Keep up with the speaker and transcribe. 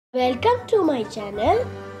Welcome to my channel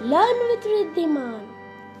Learn with Riddhiman.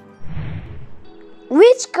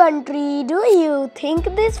 Which country do you think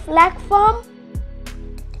this flag from?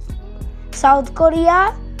 South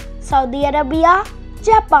Korea, Saudi Arabia,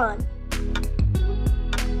 Japan.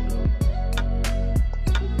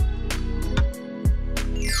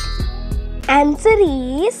 Answer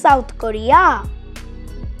is South Korea.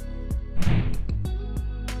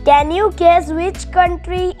 Can you guess which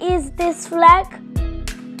country is this flag?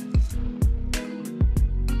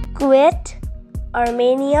 Kuwait,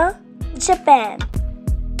 Armenia, Japan.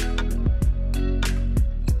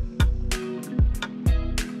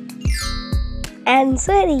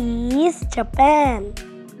 Answer is Japan.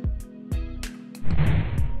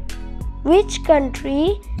 Which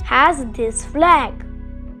country has this flag?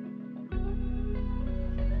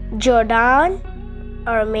 Jordan,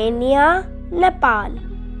 Armenia, Nepal.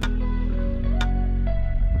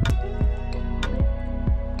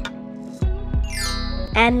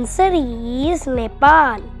 Answer is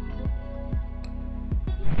Nepal.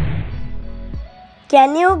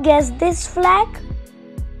 Can you guess this flag?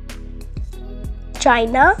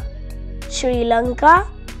 China, Sri Lanka,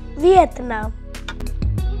 Vietnam.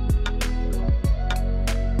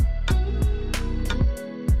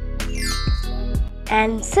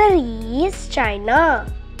 Answer is China.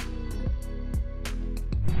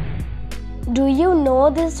 Do you know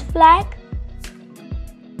this flag?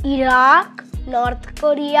 Iraq, North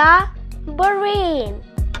Korea, Bahrain.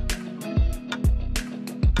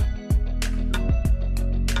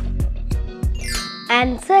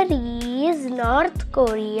 Answer is North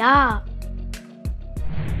Korea.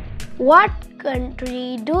 What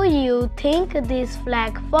country do you think this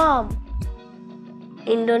flag from?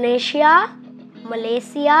 Indonesia,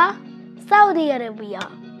 Malaysia, Saudi Arabia.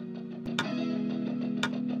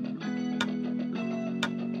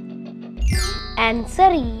 Answer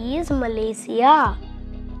is Malaysia.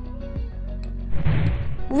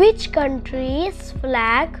 Which country's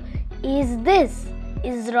flag is this?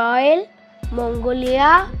 Israel,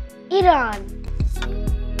 Mongolia, Iran.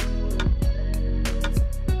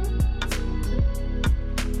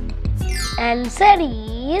 Answer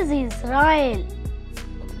is Israel.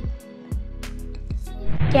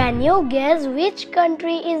 Can you guess which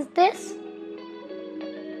country is this?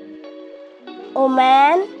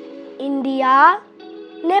 Oman, India,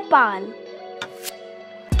 Nepal.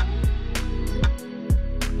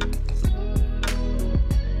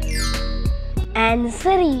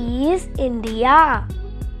 Answer is India.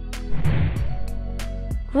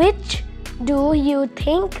 Which do you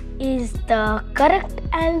think is the correct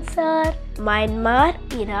answer? Myanmar,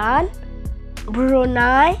 Iran,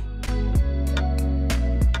 Brunei.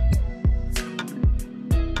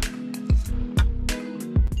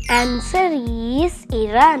 Answer is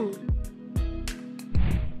Iran.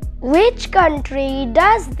 Which country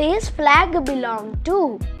does this flag belong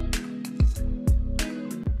to?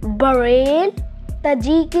 Bahrain,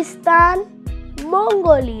 Tajikistan,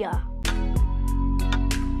 Mongolia.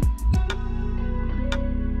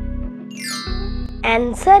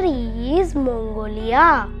 Answer is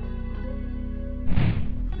Mongolia.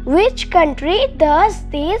 Which country does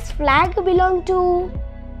this flag belong to?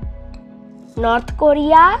 North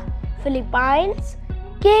Korea, Philippines,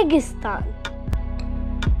 Kyrgyzstan.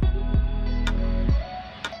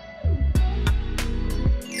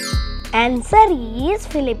 Answer is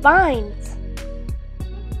Philippines.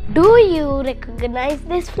 Do you recognize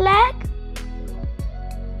this flag?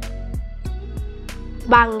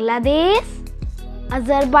 Bangladesh,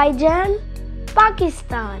 Azerbaijan,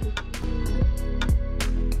 Pakistan.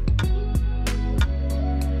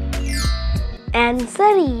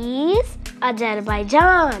 Answer is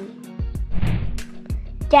Azerbaijan.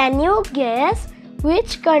 Can you guess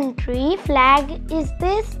which country flag is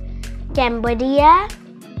this? Cambodia,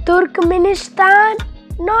 Turkmenistan,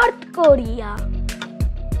 North Korea.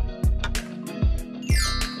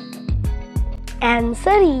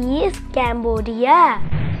 Answer is Cambodia.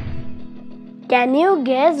 Can you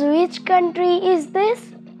guess which country is this?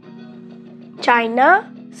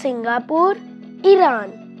 China, Singapore,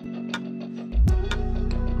 Iran.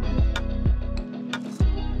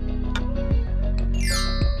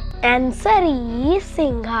 Answer is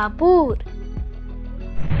Singapore.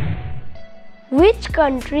 Which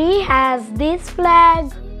country has this flag?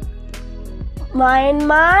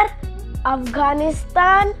 Myanmar,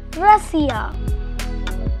 Afghanistan, Russia.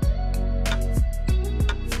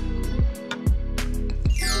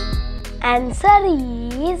 Answer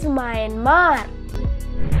is Myanmar.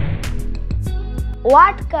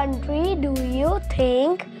 What country do you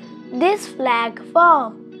think this flag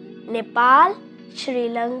from? Nepal, Sri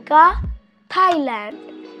Lanka, Thailand.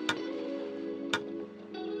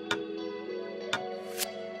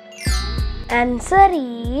 Answer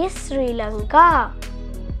is Sri Lanka.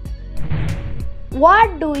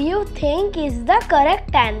 What do you think is the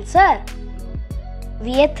correct answer?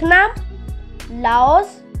 Vietnam,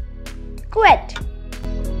 Laos, Kuwait.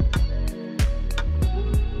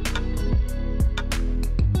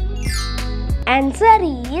 Answer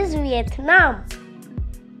is Vietnam.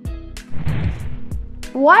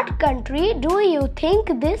 What country do you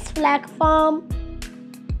think this flag from?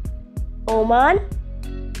 Oman,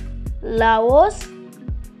 Laos,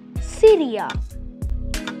 Syria.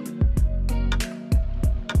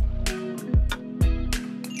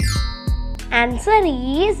 Answer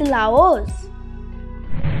is Laos.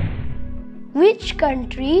 Which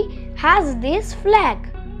country has this flag?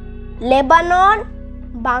 Lebanon,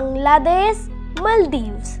 Bangladesh,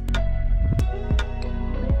 Maldives.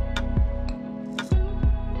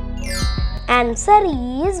 Answer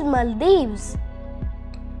is Maldives.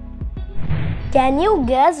 Can you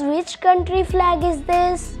guess which country flag is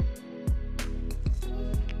this?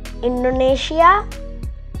 Indonesia,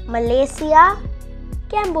 Malaysia,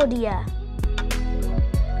 Cambodia.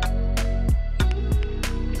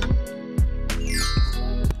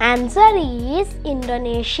 Answer is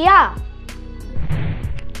Indonesia.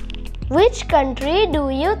 Which country do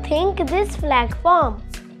you think this flag from?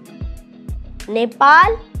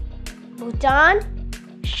 Nepal, Bhutan,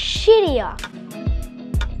 Syria.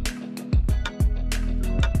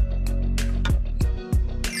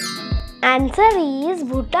 Answer is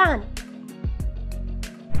Bhutan.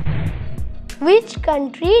 Which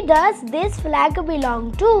country does this flag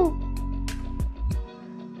belong to?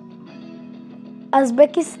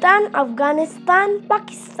 Uzbekistan, Afghanistan,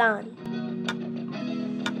 Pakistan.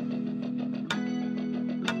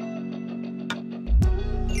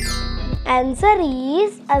 Answer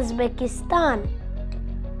is Uzbekistan.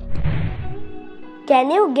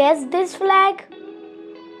 Can you guess this flag?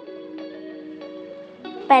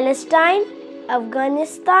 Palestine,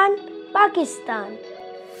 Afghanistan, Pakistan.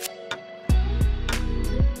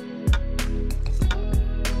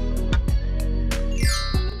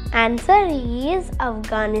 Answer is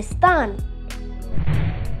Afghanistan.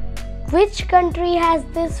 Which country has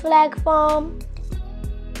this flag from?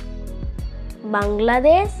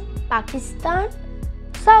 Bangladesh, Pakistan,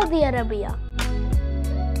 Saudi Arabia.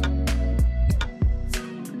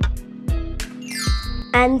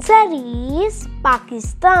 Answer is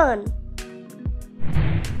Pakistan.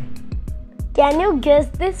 Can you guess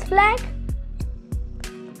this flag?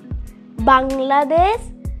 Bangladesh,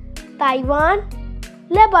 Taiwan,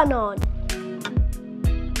 Lebanon.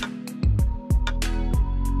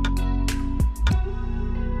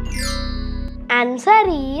 Answer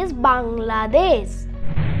is Bangladesh.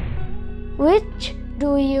 Which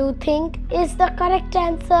do you think is the correct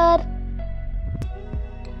answer?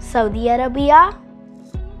 Saudi Arabia,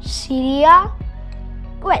 Syria,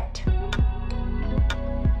 Kuwait.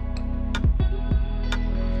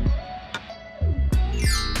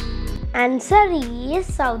 Answer is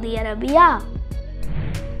Saudi Arabia.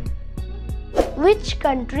 Which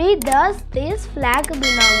country does this flag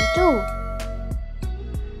belong to?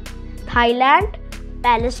 Thailand,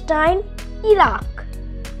 Palestine, Iraq.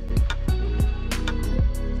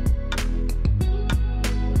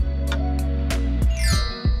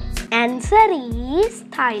 Answer is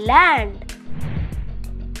Thailand.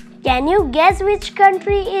 Can you guess which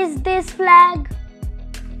country is this flag?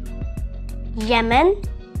 Yemen,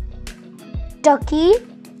 Turkey,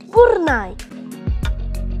 Brunei.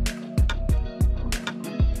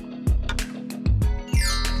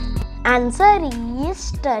 Answer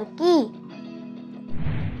is Turkey.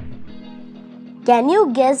 Can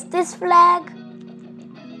you guess this flag?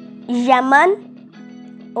 Yemen,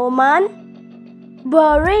 Oman,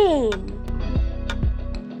 Bahrain.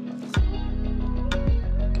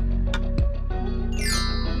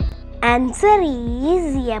 Answer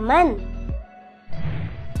is Yemen.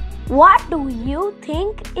 What do you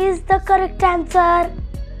think is the correct answer?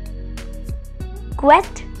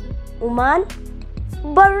 Kuwait, Oman,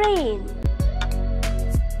 Bahrain.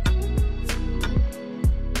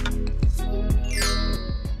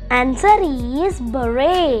 Answer is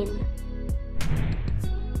Bahrain.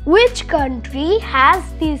 Which country has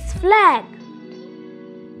this flag?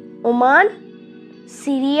 Oman,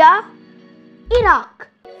 Syria, Iraq.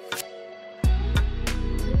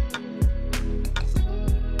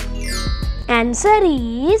 Answer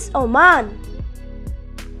is Oman.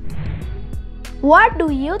 What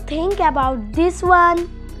do you think about this one?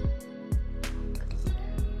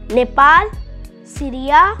 Nepal,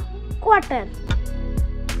 Syria, Qatar.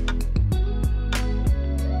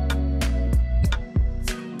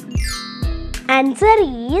 Answer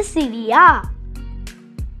is Syria.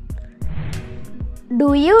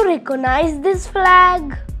 Do you recognize this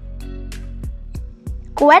flag?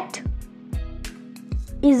 Kuwait,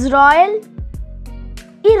 Israel,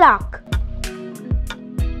 Iraq.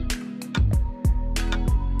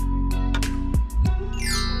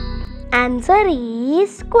 Answer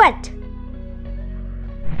is Kuwait.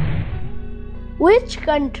 Which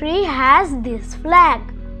country has this flag?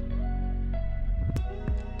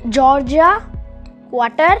 Georgia,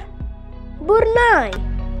 Qatar, Brunei.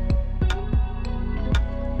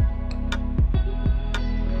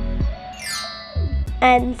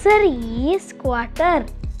 Answer is Qatar.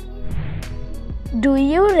 Do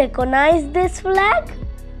you recognize this flag?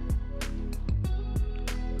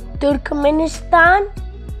 Turkmenistan,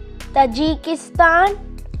 Tajikistan,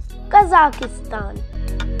 Kazakhstan.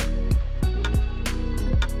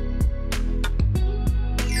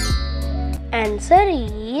 Answer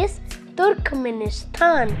is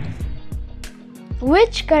Turkmenistan.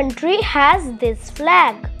 Which country has this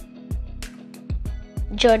flag?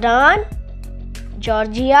 Jordan,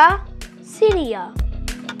 Georgia, Syria.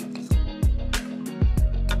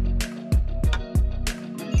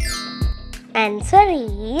 Answer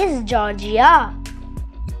is Georgia.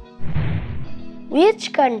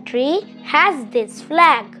 Which country has this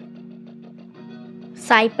flag?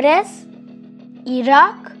 Cyprus,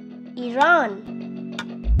 Iraq, Iran.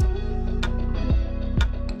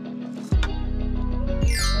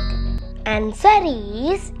 Answer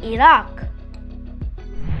is Iraq.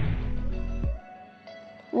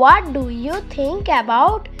 What do you think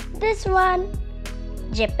about this one?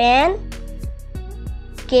 Japan,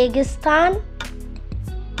 Kyrgyzstan,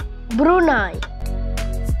 Brunei.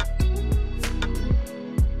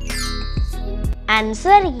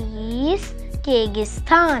 Answer is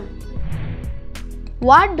Kyrgyzstan.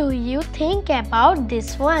 What do you think about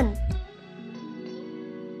this one?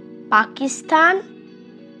 Pakistan,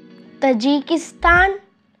 Tajikistan,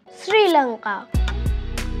 Sri Lanka.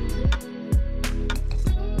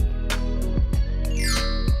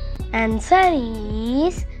 Answer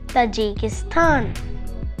is Tajikistan.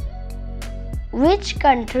 Which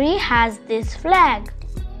country has this flag?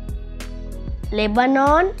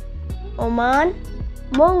 Lebanon, Oman,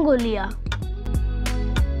 Mongolia.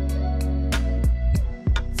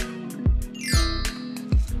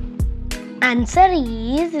 Answer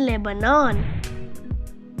is Lebanon.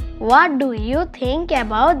 What do you think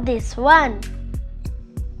about this one?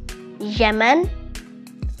 Yemen,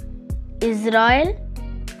 Israel,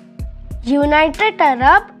 United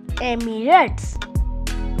Arab Emirates.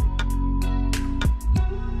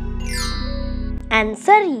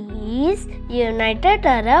 Answer is United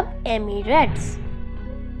Arab Emirates.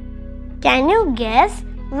 Can you guess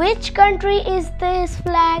which country is this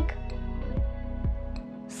flag?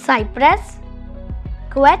 Cyprus,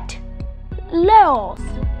 Kuwait, Laos.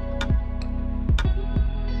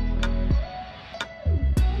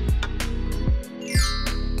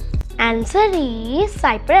 Answer is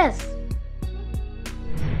Cyprus.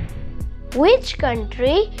 Which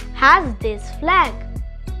country has this flag?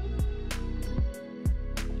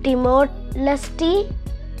 Timor-Leste,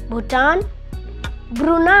 Bhutan,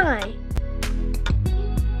 Brunei.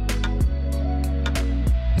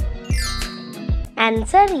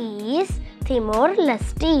 Answer is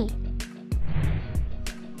Timor-Leste.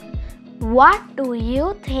 What do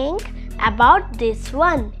you think about this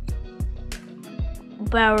one?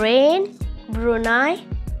 Bahrain, Brunei,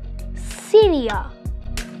 Syria.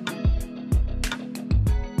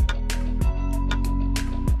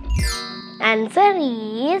 Answer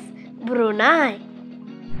is Brunei.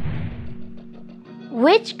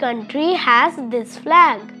 Which country has this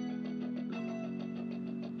flag?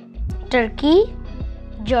 Turkey,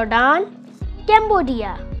 Jordan,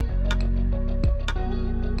 Cambodia.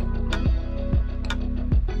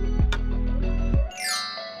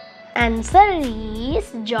 Answer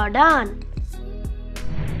is Jordan.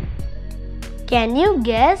 Can you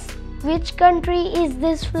guess which country is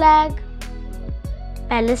this flag?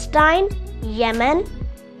 Palestine, Yemen,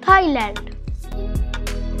 Thailand.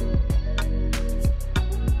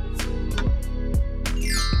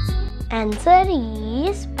 Answer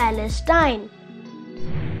is Palestine.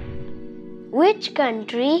 Which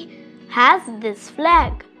country has this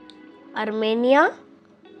flag? Armenia,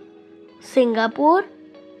 Singapore,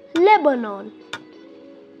 Lebanon.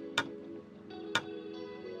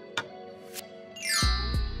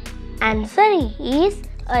 Answer is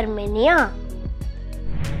Armenia.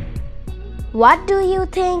 What do you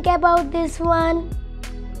think about this one?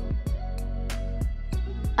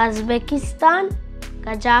 Uzbekistan,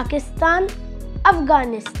 Kazakhstan,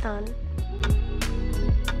 Afghanistan.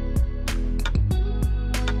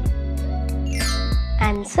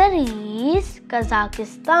 answer is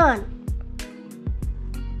Kazakhstan.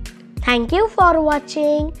 Thank you for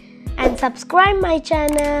watching and subscribe my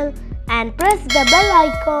channel and press the bell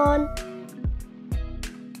icon